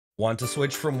Want to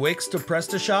switch from Wix to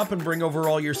PrestaShop and bring over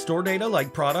all your store data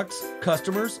like products,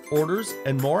 customers, orders,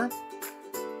 and more?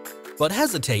 But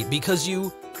hesitate because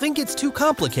you think it's too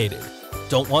complicated,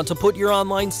 don't want to put your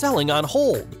online selling on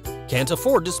hold, can't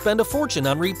afford to spend a fortune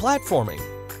on replatforming.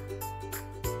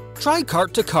 Try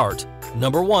Cart to Cart,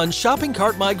 #1 shopping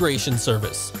cart migration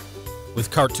service.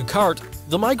 With Cart to Cart,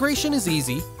 the migration is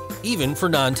easy, even for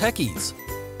non-techies.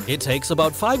 It takes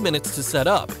about 5 minutes to set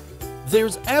up.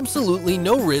 There's absolutely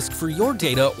no risk for your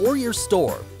data or your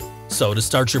store. So to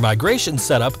start your migration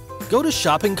setup, go to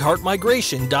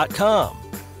shoppingcartmigration.com.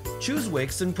 Choose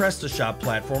Wix and PrestaShop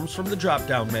platforms from the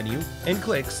drop-down menu and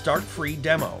click Start Free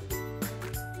Demo.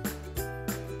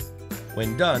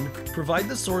 When done, provide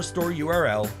the source store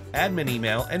URL, admin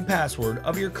email, and password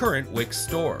of your current Wix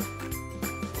store.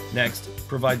 Next,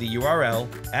 provide the URL,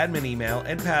 admin email,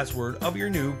 and password of your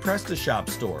new PrestaShop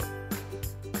store.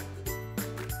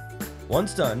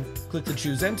 Once done, click the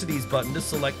Choose Entities button to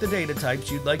select the data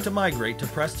types you'd like to migrate to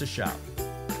PrestaShop.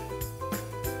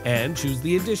 And choose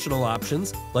the additional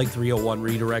options like 301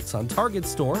 redirects on Target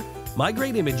Store,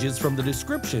 migrate images from the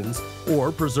descriptions,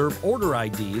 or preserve order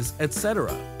IDs,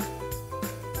 etc.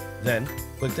 Then,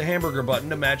 click the hamburger button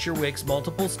to match your Wix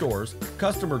multiple stores,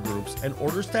 customer groups, and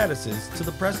order statuses to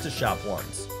the PrestaShop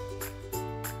ones.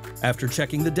 After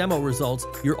checking the demo results,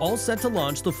 you're all set to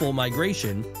launch the full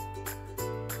migration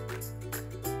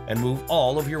and move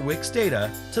all of your Wix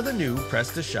data to the new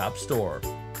PrestaShop store.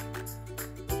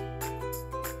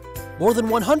 More than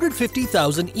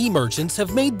 150,000 e-merchants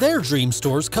have made their dream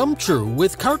stores come true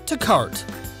with Cart to Cart.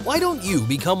 Why don't you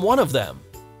become one of them?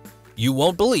 You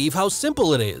won't believe how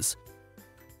simple it is.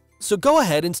 So go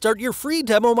ahead and start your free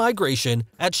demo migration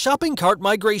at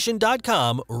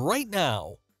shoppingcartmigration.com right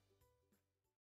now.